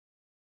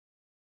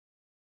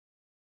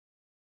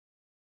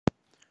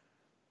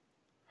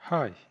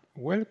Hi,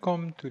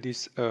 welcome to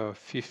this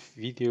fifth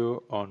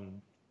video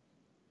on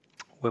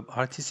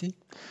webRTC.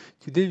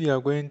 Today we are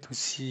going to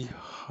see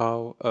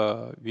how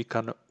we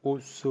can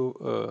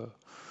also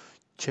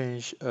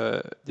change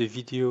the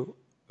video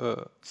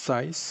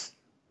size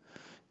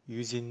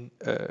using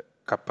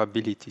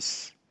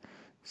capabilities.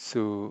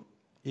 So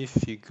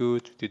if you go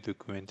to the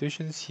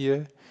documentations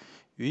here,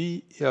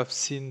 we have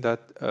seen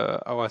that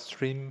our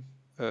stream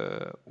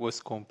was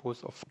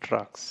composed of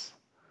tracks.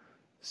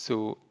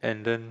 So,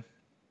 and then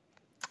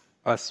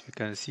as we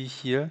can see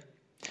here,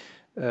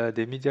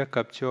 the media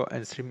capture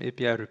and stream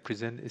API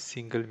represent a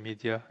single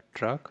media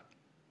track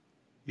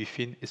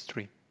within a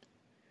stream.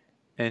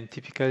 And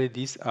typically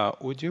these are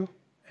audio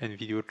and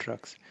video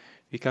tracks.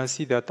 We can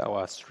see that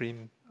our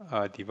stream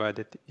are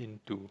divided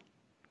into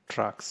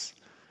tracks,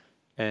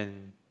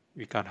 and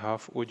we can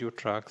have audio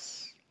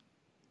tracks,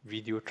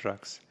 video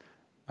tracks,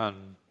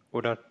 and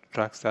other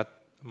tracks that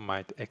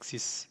might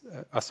exist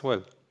as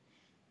well.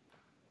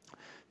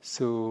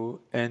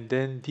 So, and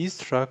then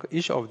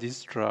each of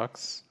these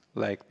tracks,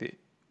 like the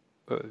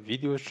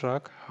video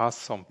track, has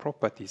some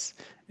properties,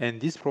 and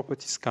these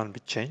properties can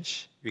be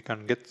changed. We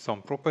can get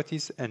some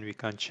properties and we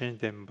can change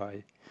them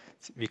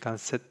we can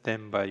set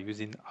them by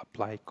using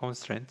apply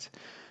constraints.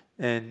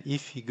 And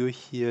if you go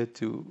here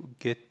to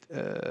get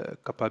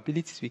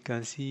capabilities, we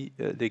can see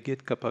the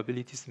get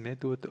capabilities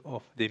method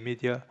of the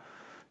media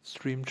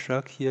stream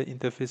track here.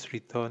 Interface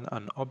return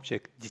an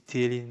object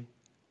detailing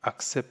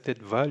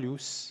accepted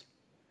values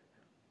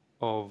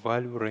or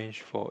value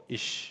range for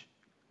each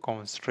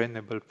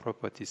constrainable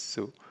properties.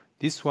 So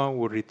this one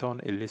will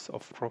return a list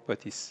of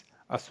properties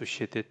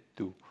associated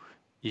to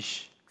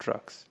each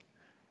tracks.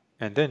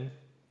 And then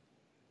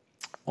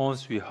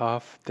once we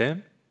have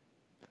them,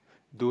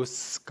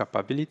 those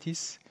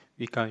capabilities,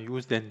 we can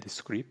use then the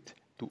script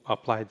to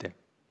apply them.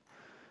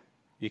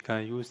 We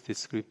can use the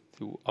script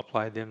to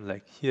apply them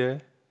like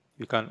here.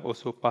 You can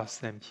also pass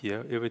them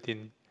here,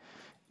 everything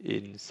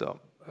in some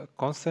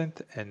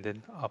constant, and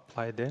then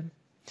apply them.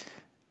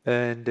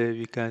 And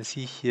we can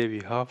see here we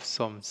have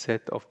some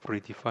set of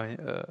predefined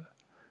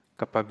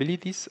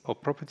capabilities or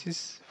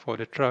properties for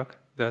the track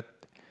that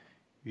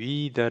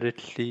we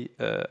directly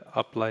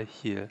apply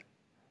here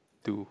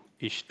to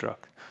each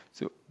track.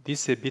 So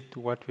this is a bit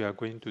what we are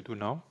going to do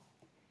now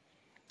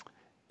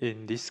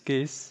in this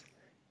case.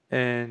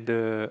 And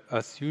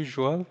as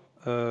usual,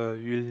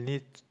 we'll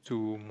need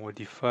to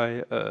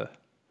modify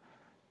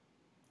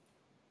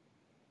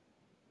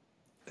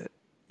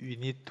we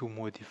need to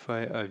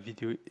modify our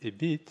video a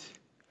bit.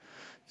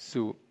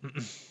 So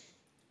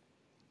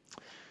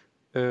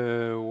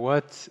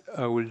what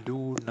I will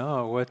do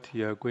now, what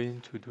we are going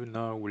to do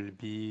now will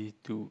be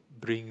to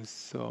bring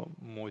some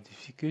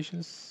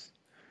modifications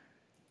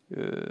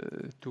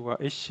to our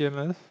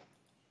HTML.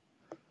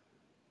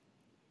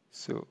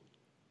 So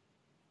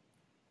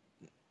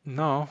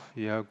now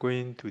we are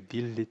going to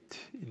deal it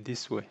in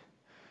this way.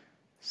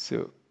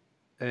 So,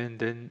 and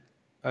then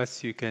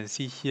as you can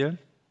see here,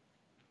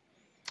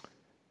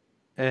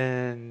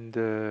 and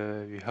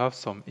we have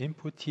some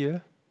input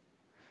here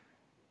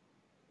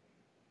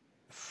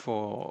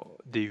for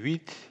the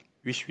width,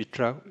 which we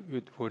track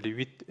for the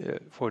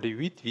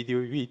width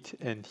video width,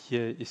 and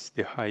here is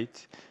the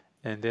height.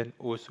 And then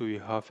also we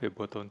have a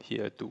button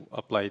here to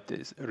apply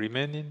this.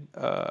 Remaining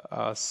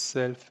are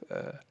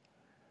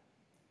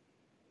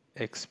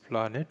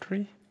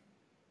self-explanatory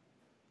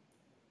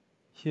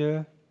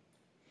here.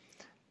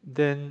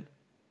 Then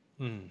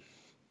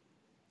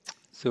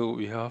so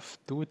we have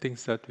two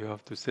things that we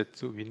have to set.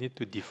 So we need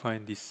to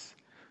define this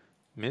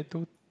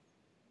method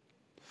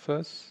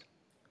first.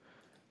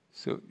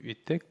 So we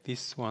take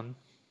this one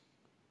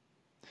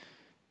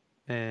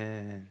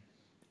and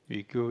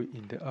we go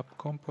in the app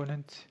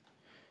component.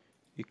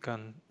 We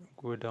can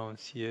go down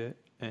here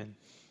and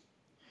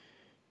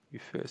we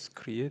first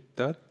create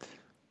that.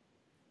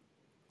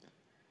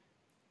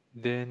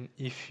 Then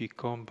if we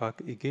come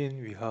back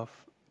again, we have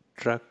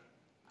track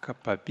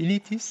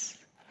capabilities.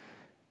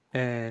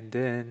 And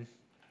then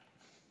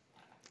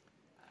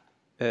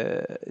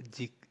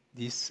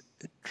this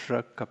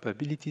track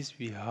capabilities,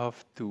 we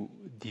have to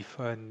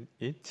define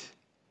it,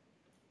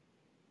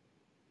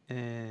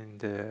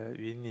 and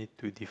we need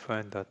to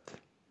define that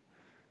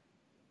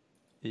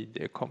in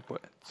the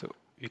component. So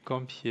we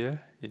come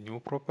here in new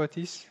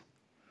properties.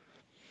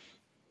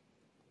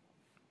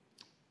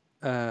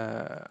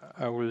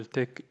 I will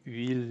take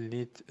will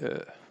need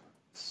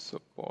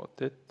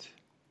supported.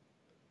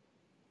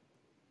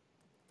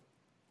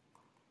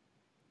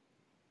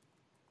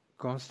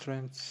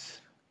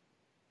 Constraints.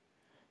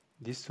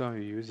 This one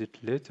we use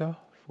it later.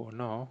 For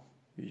now,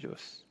 we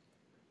just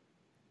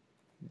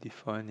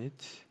define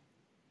it.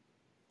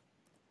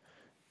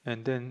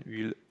 And then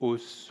we'll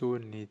also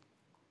need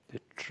the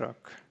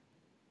track.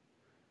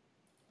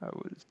 I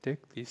will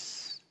take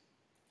this.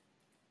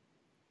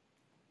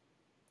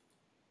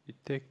 We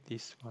take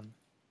this one,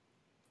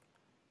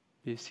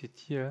 paste it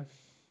here,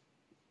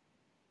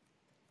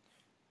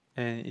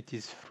 and it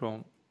is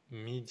from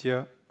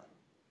media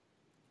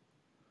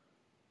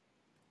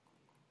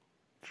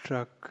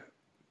track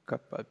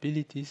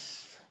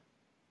capabilities,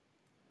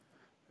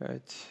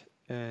 right?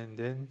 And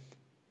then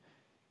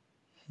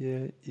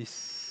here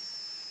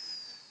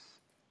is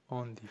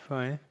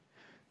undefined,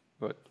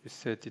 but we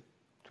set it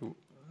to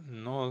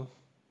null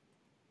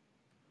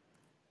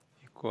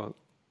equal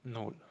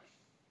null.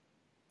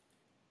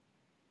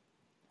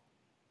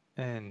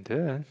 And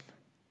then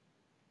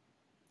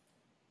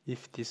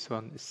if this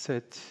one is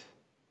set,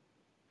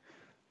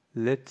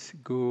 let's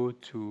go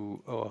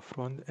to our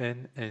front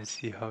end and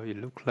see how it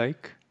looks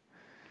like.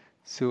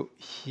 So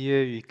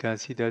here we can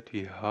see that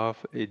we have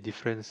a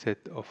different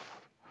set of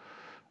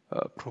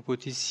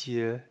properties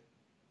here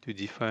to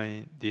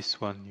define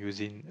this one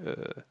using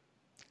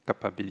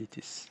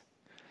capabilities.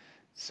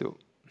 So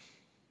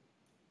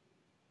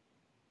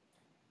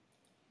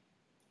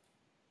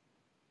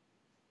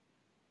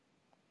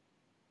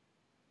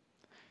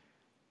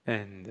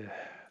and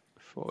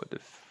for the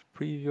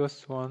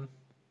previous one,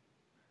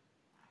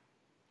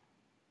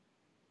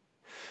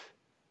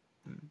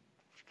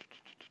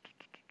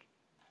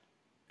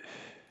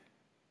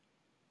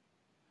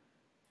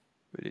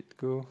 will it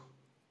go?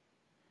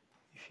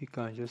 If you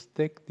can just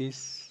take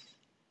this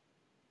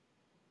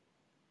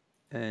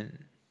and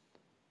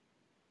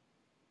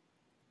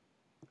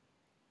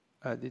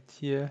add it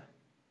here.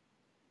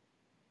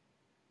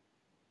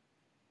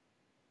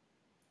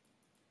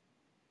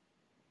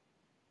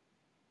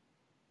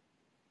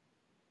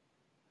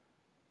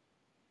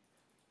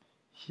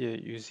 Here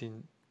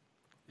using,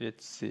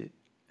 let's say,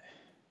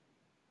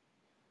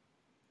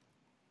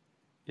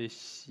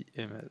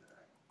 HTML.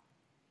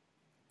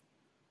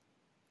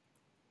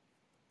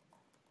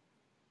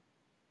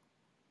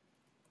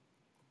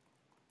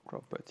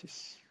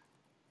 Properties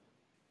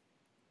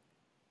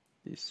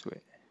this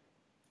way.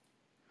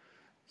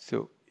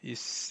 So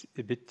it's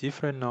a bit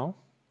different now.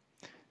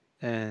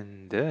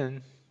 And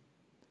then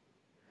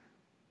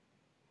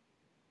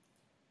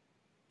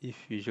if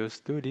we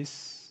just do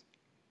this,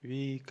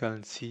 we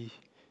can see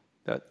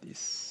that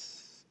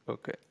is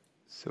okay.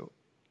 So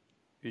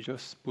we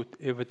just put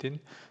everything.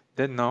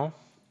 Then now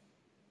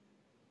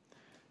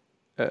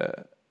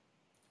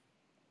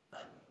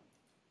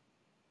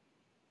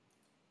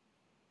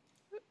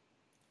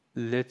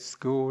let's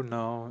go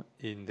now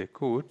in the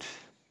code.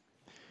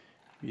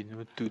 We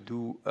need to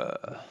do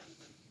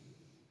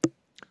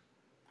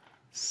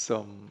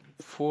some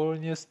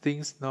foreignness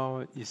things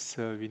now. Is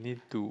we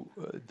need to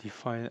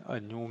define a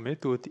new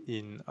method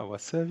in our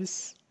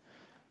service.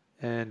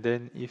 And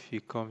then if we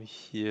come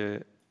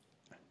here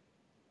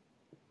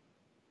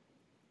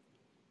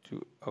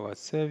to our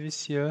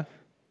service here,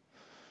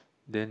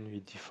 then we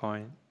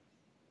define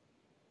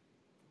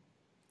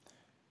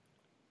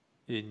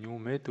a new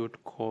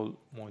method called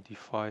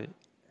modify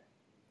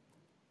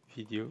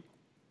video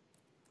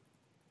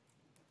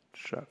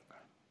track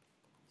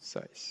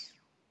size.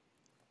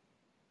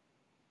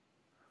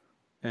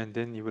 And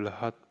then you will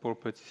add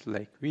properties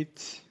like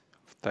width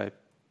of type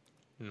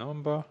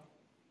number.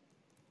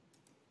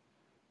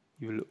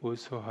 You will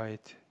also hide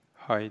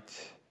height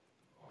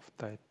of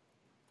type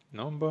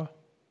number.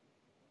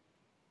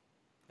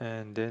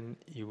 And then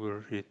you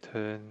will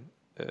return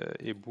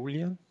a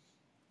boolean.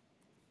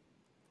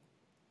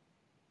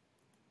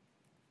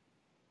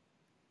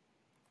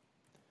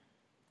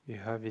 We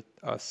have it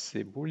as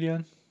a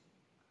boolean.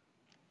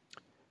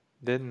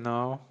 Then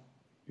now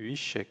we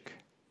check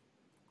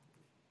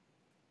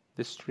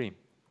the stream.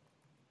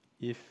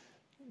 If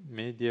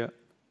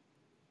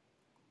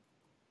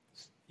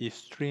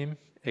stream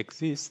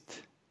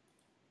exists,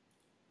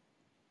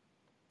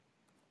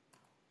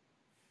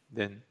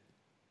 then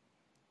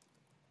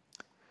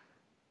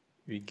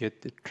we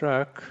get the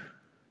track,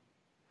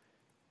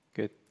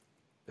 get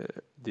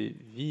the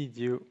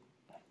video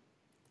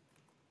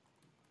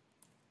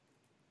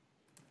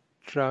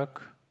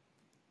track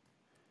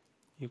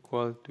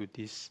equal to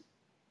this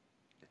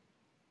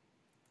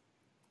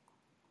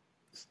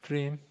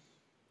stream,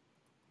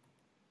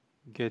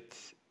 get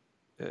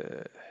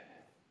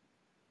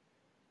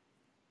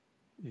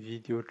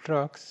video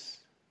tracks,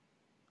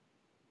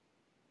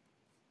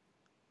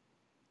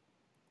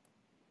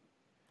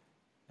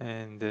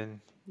 and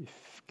then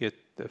if get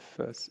the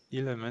first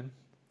element,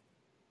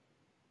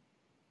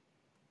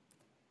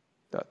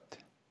 that,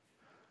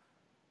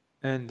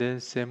 and then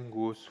same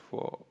goes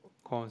for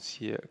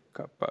consider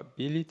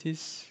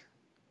capabilities.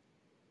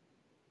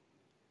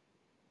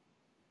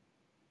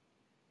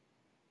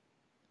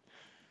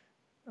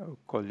 I'll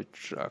call it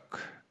track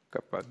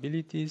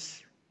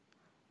capabilities,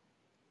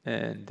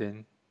 and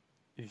then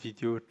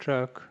video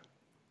track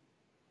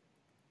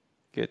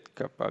get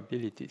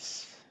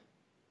capabilities.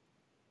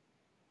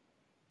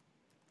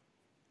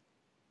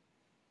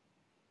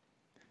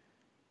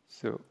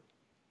 So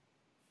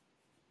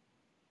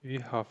we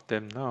have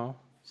them now.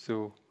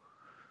 So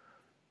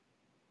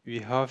we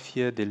have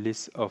here the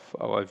list of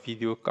our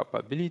video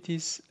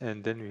capabilities,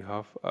 and then we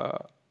have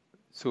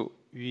so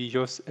we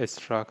just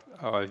extract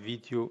our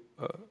video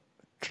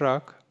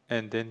track,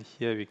 and then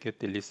here we get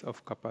the list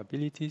of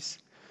capabilities.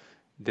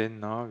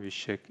 Then now we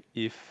check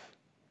if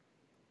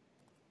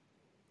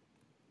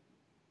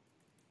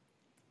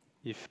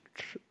if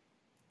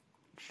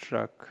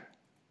track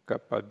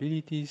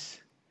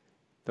capabilities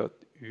dot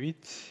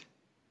width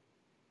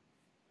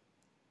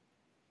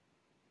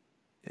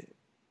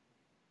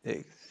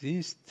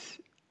exists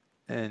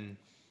and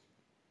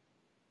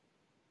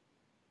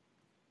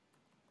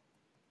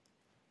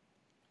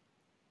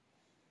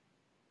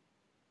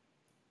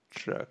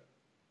track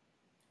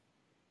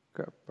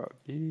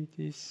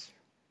capabilities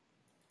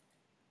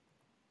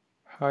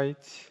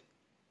height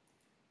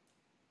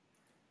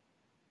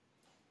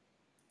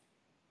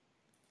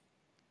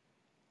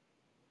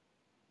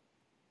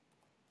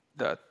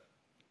that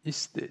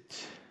is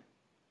it.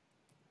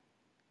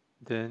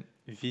 Then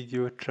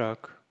video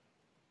track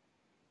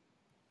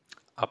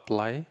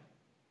apply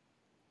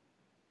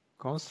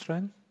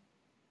constraint.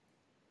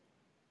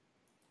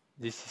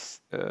 This is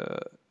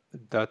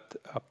that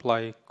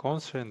apply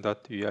constraint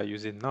that we are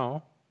using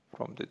now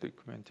from the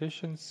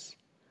documentations.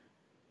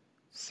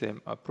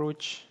 Same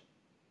approach.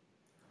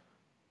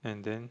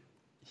 And then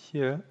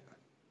here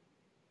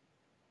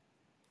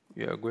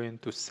we are going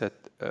to set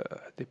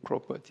the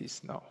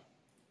properties now.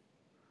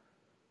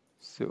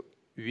 So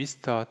we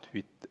start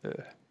with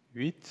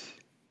width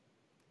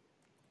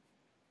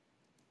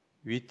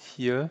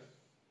here.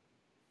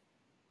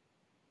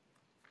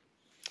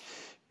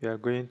 We are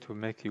going to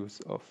make use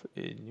of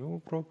a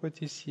new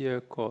properties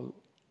here called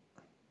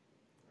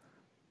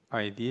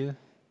ideal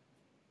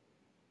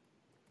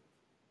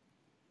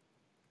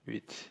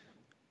width.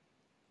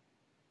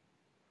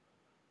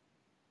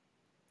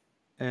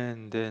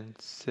 And then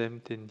same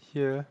thing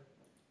here.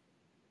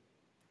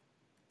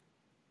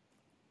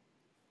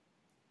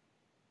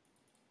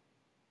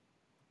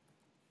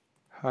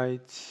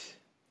 Height.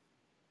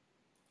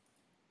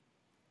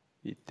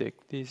 We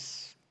take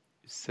this,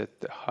 set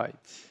the height.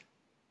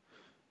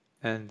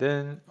 And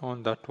then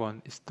on that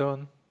one is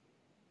done,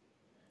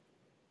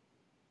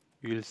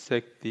 we'll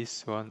check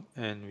this one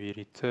and we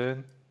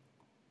return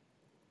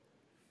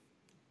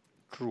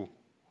true.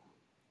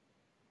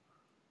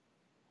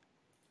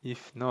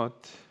 If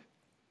not,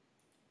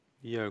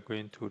 we are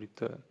going to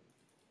return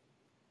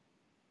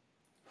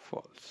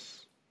false.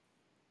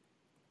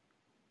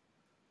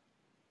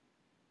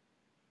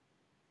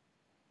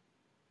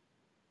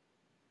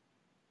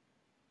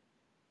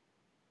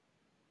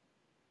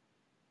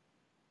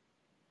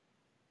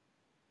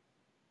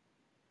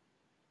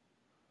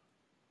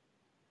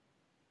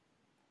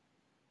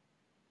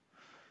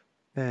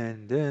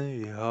 And then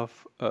we have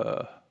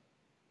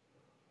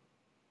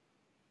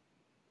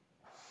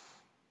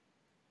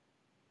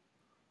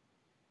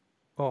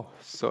oh,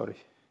 sorry,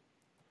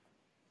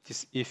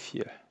 this if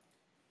here.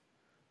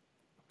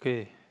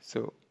 Okay,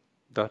 so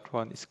that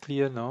one is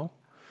clear now.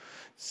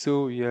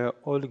 So we are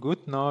all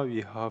good now.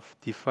 We have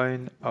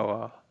defined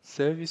our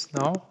service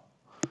now,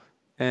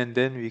 and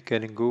then we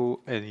can go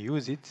and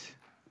use it.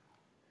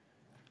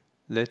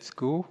 Let's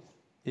go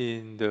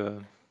in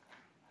the,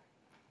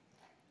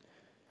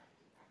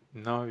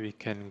 now we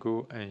can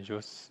go and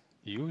just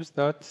use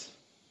that.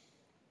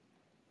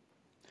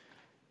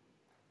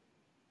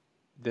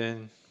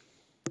 Then,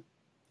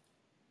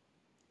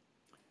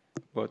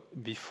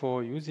 but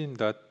before using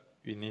that,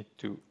 we need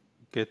to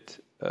get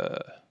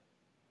the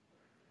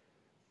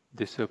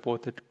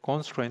supported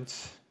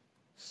constraints.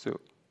 So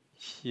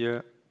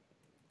here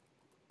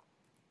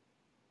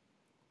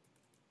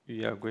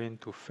we are going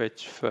to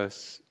fetch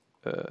first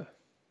the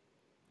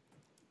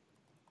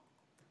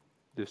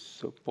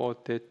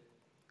supported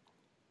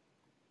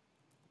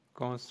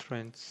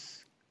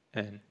constraints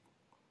and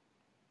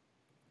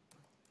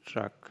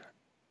track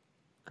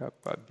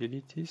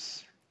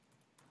capabilities.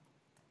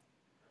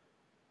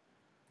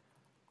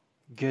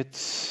 Get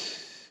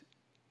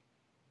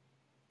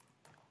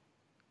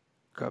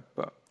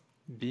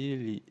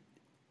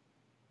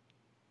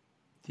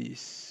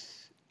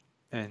capabilities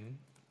and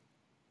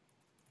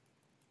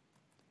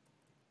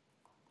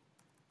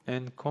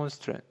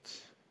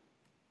constraints.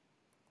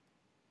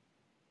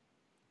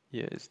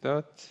 Here is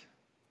that.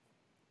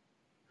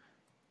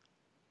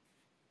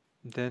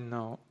 Then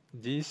now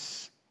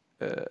this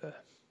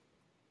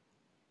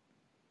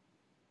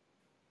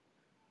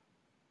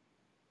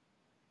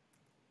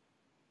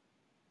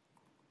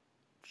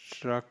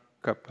track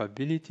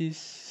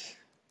capabilities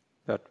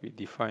that we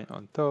define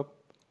on top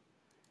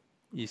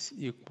is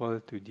equal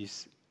to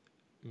this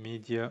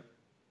media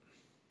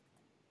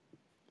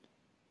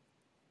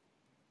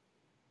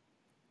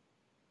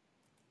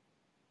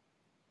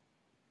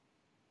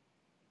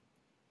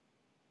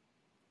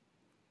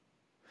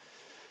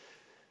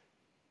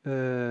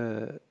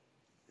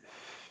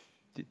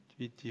did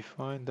we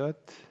define that?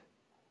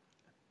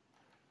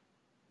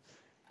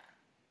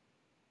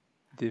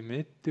 The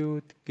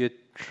method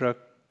get track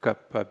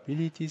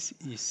capabilities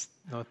is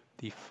not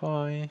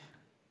defined.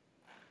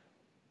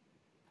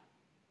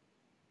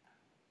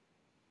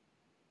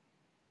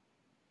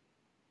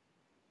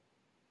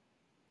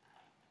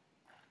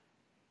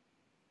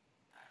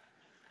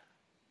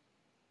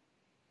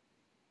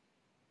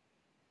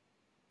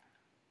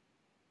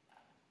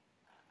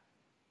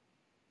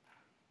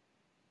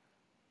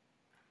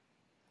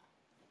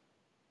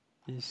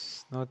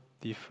 is not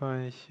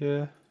defined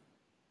here.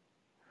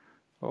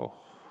 Oh,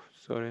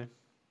 sorry.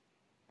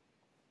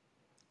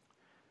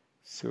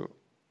 So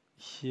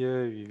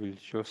here we will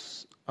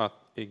just add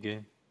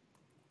again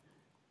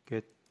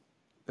get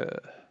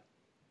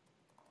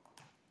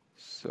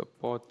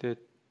supported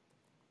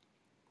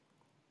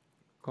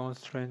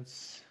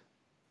constraints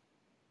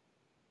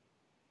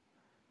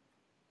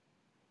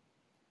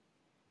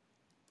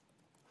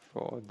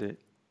for the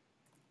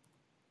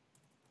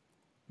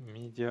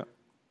media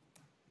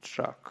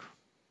track,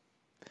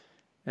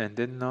 and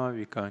then now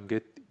we can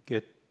get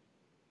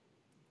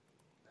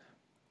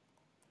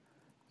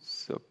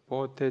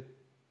supported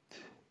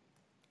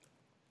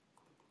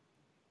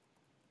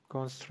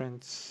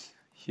constraints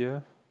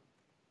here,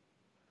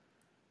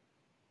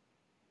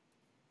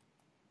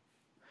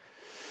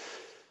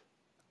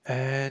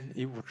 and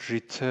it would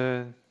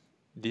return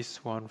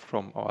this one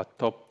from our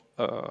top.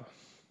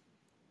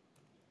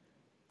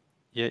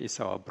 Here is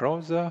our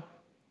browser,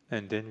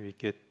 and then we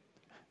get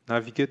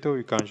navigator.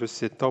 We can just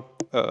say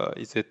top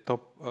is a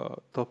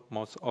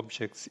topmost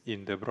objects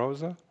in the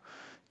browser.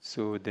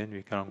 So then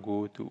we can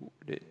go to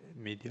the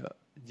media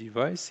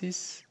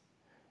devices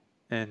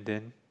and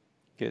then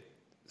get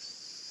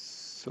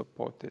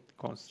supported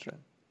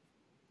constraint.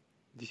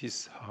 This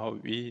is how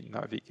we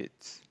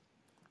navigate.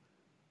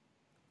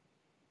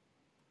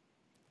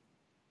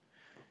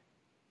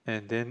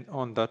 And then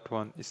on that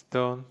one is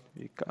done,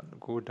 we can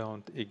go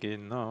down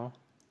again now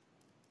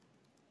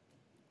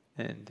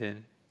and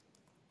then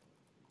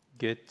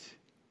get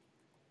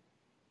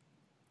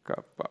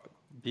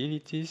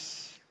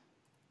capabilities.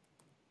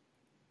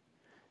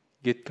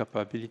 Get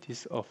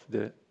capabilities of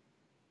the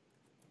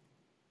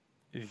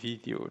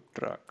video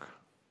track.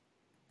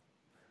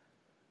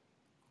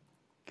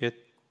 Get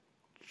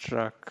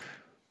track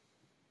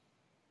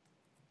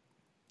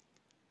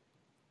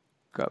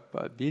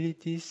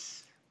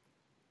capabilities.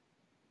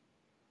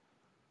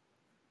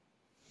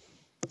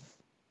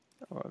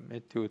 Our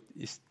method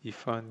is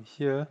defined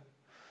here,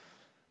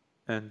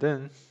 and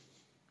then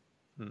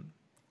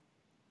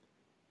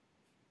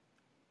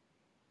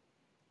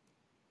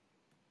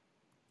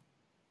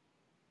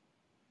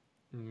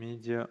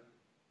media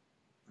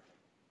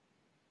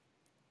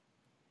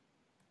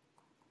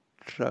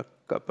track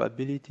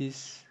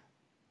capabilities,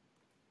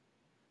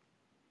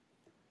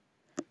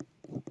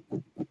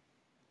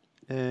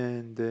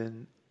 and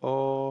then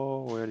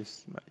where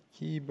is my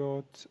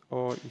keyboard?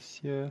 Is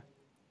here.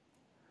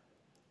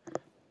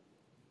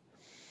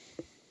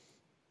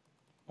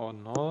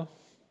 No.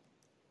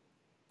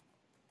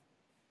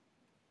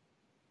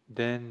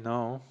 Then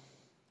now,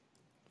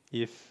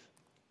 if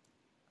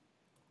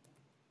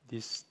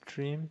this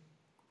stream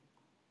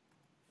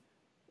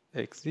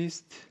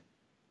exists,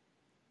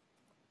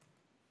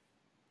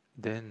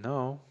 then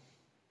now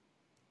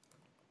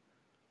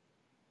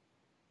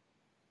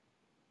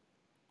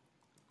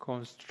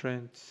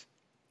constraint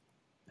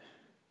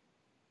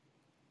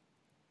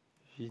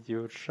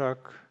video track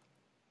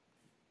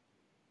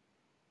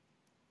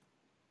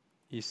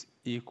is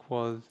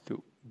equal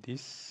to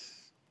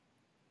this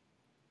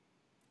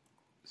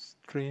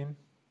stream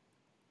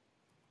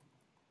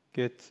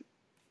get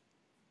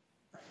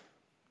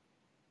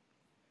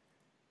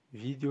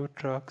video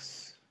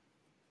tracks,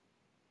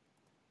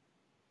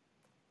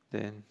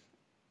 then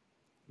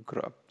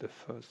grab the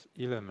first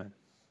element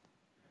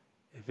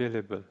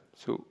available.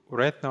 So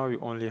right now we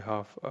only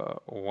have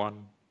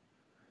one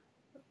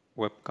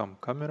webcam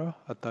camera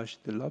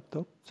attached to the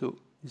laptop, so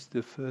it's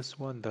the first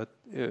one that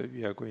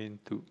we are going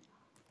to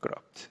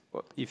grab.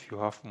 But if you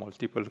have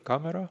multiple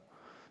camera,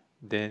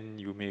 then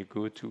you may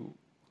go to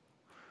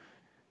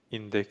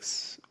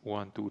index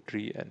 1, 2,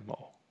 3 and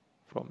more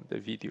from the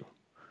video.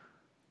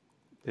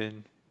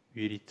 Then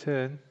we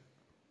return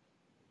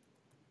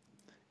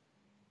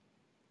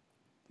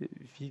the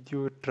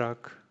video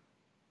track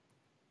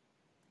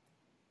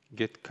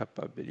get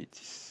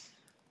capabilities.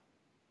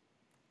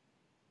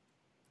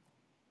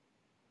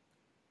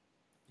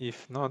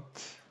 If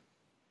not,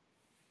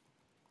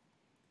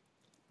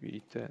 we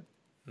return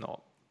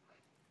null.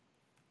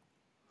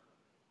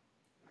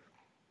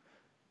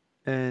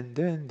 And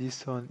then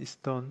this one is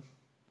done.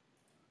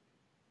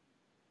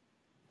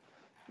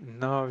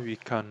 Now we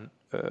can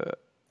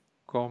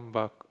come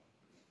back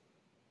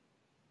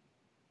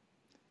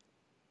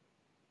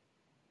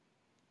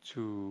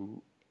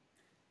to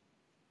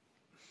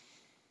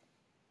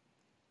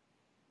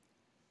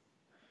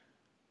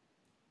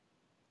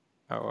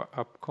our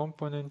app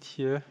component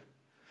here,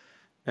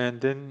 and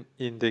then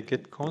in the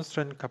get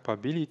constraint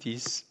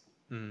capabilities,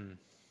 we'll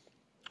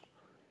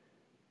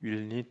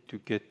need to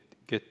get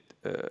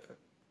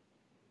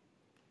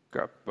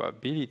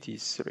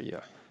capabilities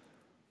here.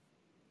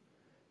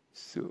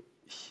 So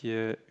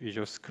here we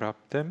just grab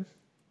them,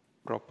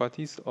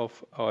 properties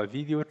of our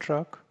video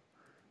track.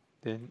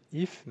 Then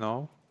if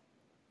now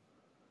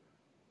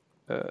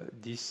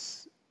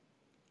this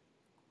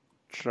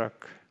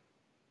track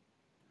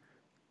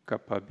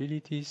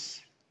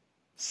capabilities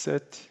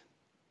set,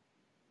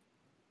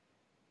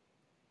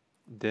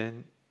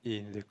 then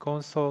in the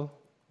console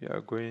we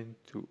are going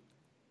to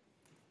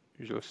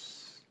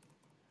just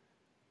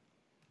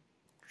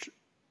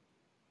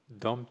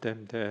dump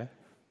them there.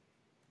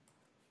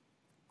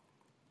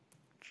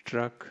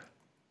 Track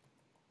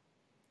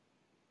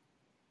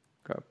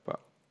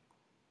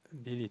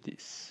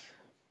capabilities.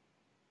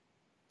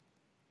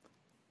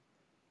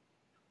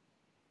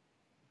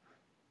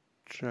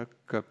 Track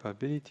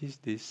capabilities.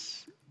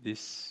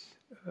 This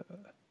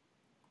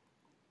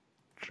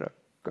track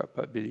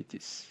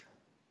capabilities.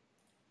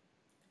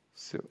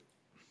 So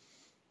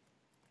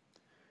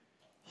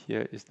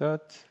here is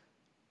that.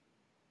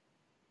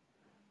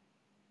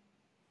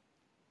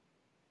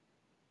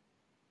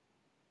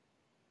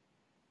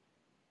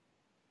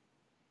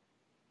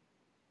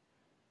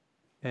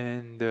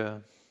 And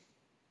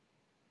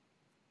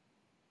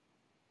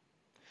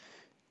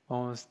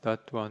once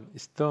that one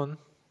is done,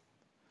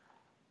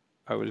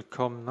 I will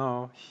come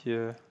now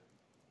here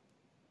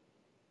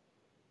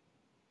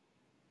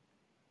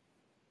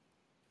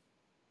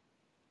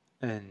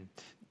and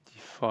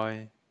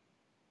define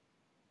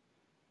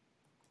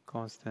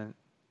constant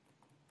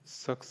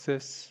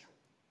success.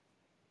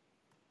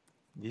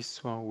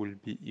 This one will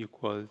be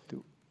equal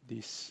to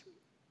this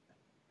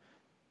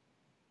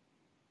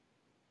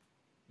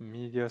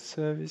media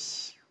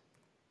service.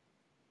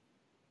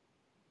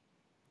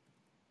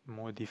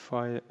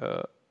 Modify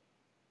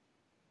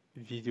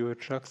video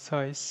track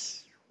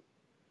size,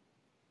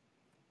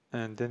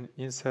 and then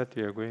inside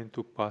we are going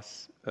to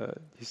pass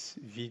this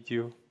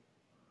video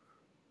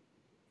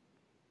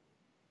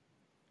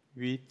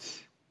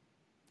with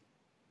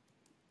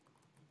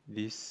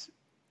this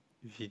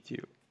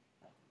video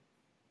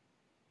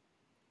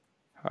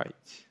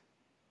height.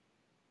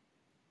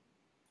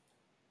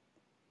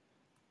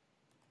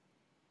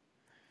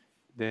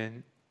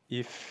 Then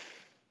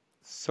if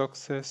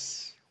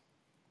success,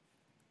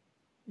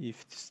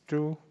 if it's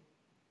true,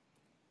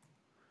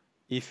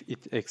 if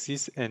it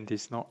exists and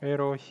there's no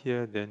error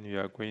here, then we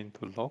are going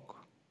to log.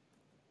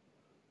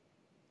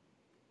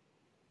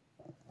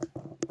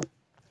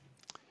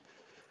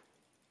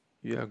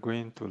 We are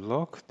going to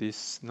log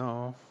this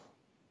now,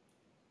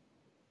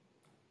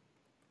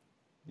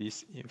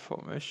 these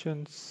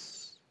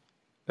informations,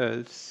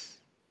 else,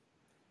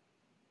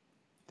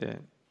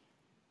 then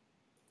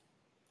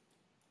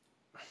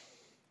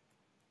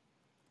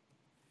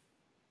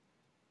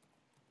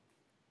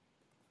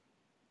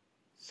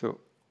so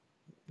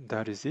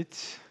that is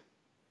it.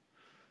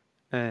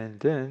 And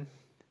then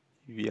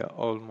we are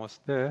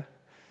almost there.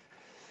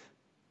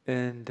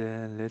 And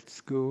then let's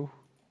go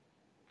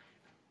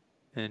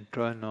and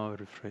try now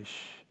refresh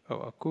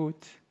our code.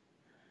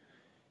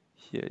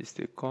 Here is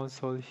the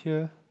console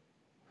here.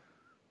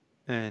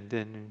 And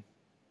then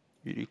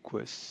we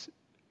request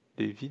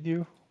the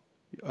video,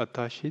 we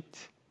attach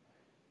it.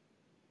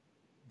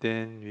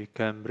 Then we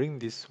can bring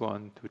this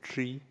one to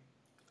 3.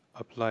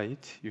 Apply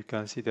it. You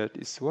can see that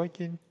it's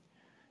working.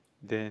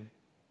 Then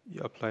you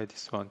apply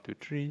this one to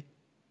 3,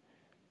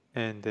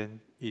 and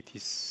then it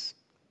is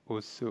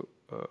also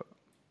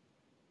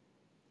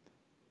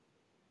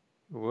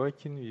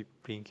working. We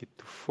bring it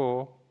to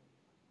 4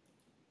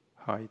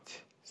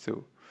 height.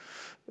 So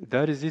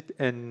that is it.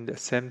 And at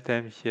the same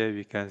time here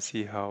we can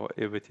see how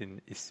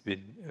everything is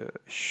been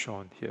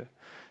shown here.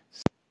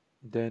 So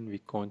then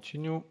we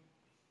continue.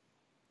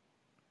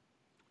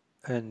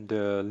 And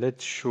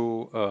let's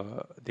show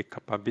the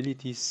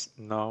capabilities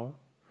now.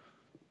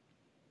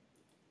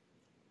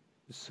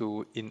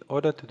 So in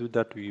order to do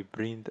that, we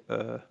bring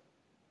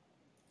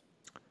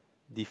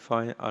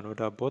define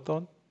another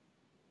button.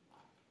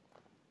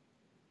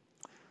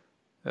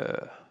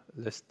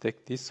 Let's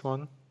take this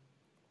one.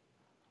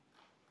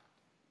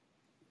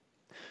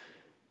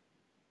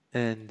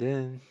 And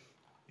then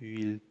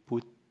we'll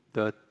put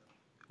that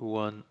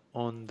one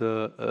on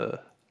the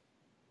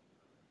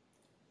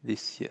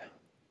this here.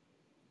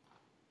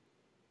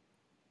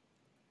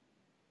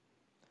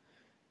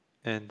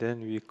 And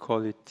then we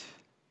call it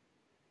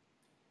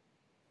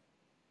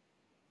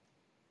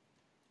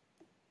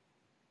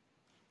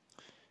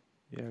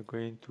we are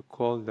going to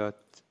call that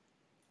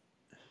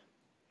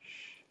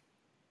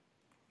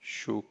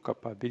show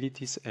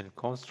capabilities and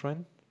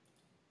constraint.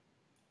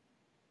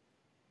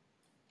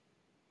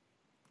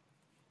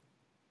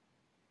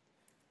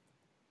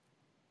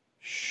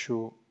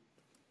 Show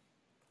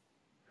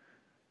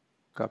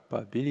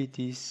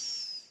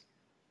capabilities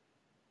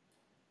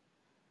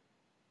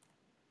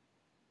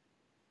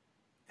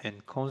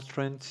and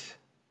constraints,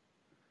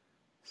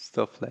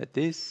 stuff like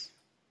this.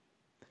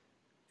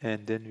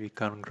 And then we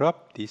can grab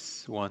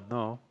this one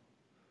now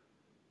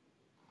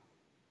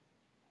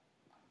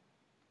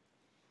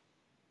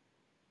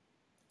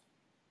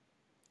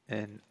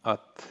and add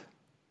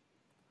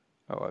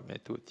our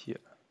method here.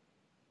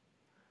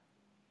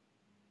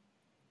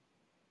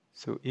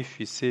 So if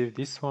we save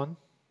this one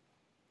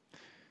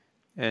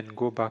and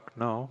go back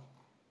now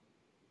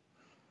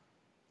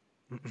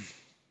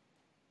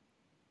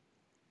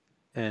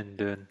and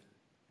then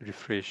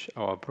refresh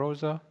our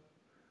browser,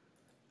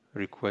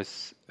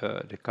 request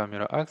the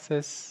camera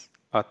access,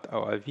 add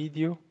our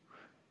video,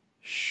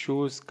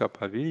 shows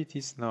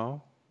capabilities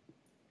now,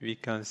 we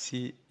can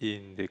see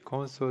in the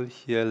console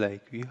here,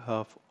 like we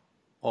have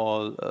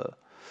all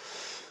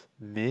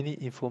many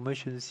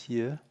informations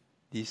here.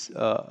 These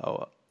are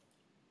our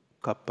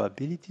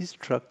capabilities,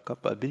 track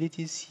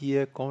capabilities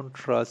here: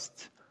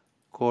 contrast,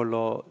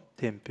 color,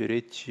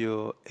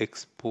 temperature,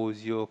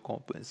 exposure,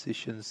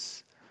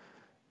 compensations,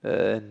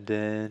 and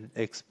then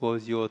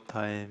exposure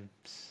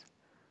times,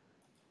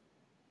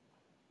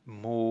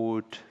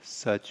 mode,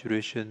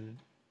 saturation,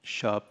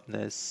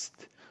 sharpness,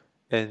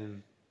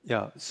 and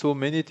yeah, so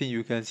many things.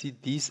 You can see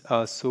these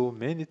are so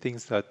many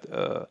things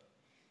that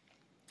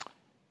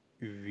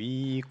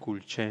we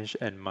could change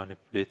and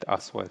manipulate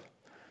as well.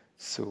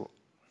 So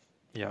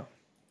yeah.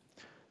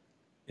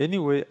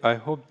 Anyway, I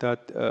hope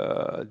that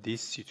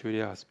this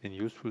tutorial has been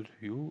useful to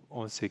you.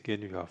 Once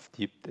again, you have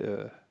dipped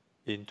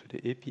into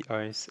the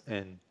APIs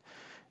and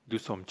do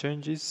some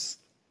changes.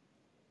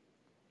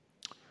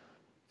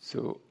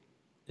 So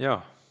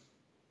yeah,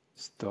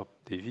 stop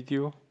the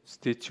video.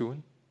 Stay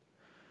tuned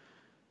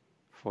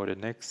for the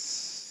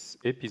next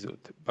episode.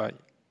 Bye.